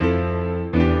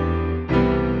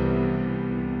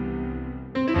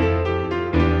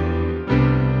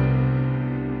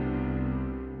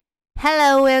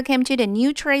Hello, welcome to the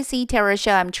new Tracy Tarot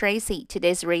Show. I'm Tracy.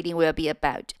 Today's reading will be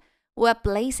about what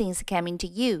blessings coming to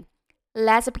you.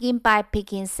 Let's begin by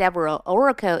picking several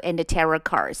oracle and tarot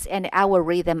cards, and I will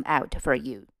read them out for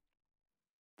you.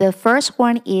 The first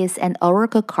one is an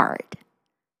oracle card.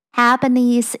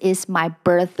 Happiness is my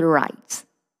birthright.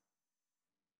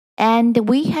 And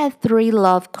we have 3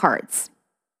 love cards.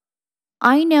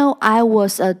 I know I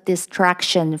was a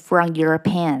distraction from your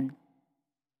pain.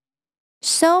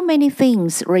 So many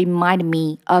things remind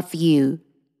me of you.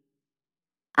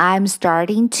 I'm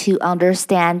starting to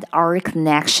understand our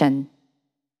connection.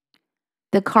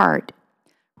 The card.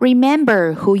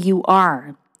 Remember who you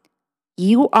are.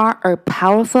 You are a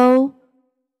powerful,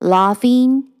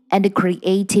 loving, and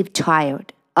creative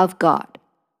child of God.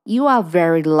 You are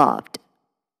very loved.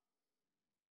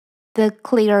 The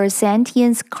clear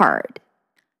sentience card.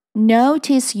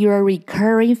 Notice your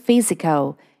recurring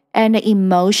physical and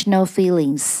emotional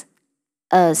feelings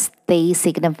as they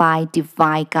signify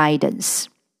divine guidance.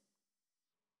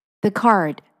 The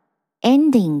card,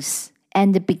 endings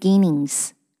and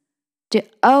beginnings. The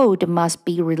old must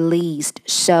be released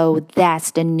so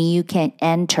that the new can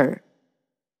enter.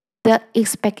 The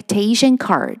expectation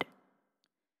card.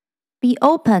 Be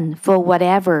open for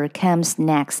whatever comes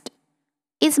next.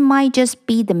 It might just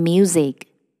be the music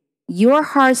your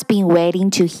heart's been waiting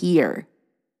to hear.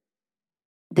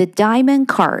 The diamond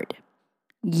card.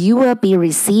 You will be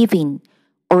receiving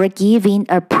or giving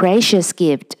a precious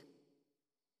gift.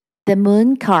 The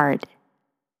moon card.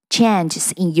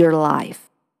 Changes in your life.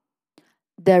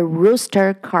 The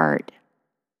rooster card.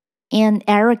 An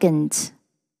arrogant,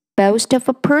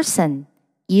 boastful person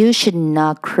you should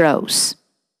not cross.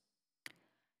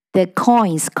 The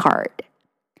coins card.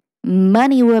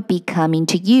 Money will be coming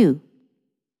to you.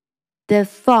 The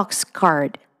fox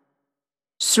card.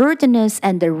 Shrewdness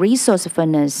and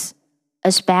resourcefulness,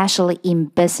 especially in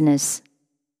business.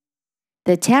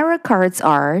 The tarot cards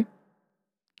are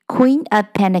Queen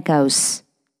of Pentacles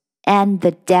and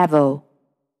the Devil.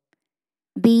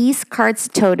 These cards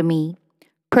told me,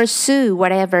 pursue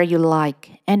whatever you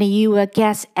like and you will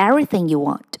get everything you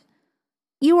want.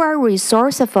 You are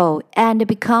resourceful and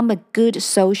become a good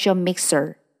social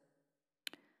mixer.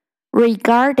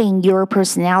 Regarding your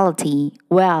personality,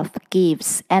 wealth,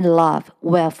 gifts, and love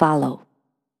will follow.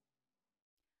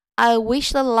 I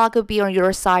wish the luck would be on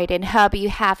your side and hope you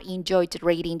have enjoyed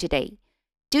reading today.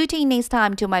 Do tune next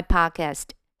time to my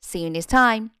podcast. See you next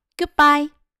time. Goodbye.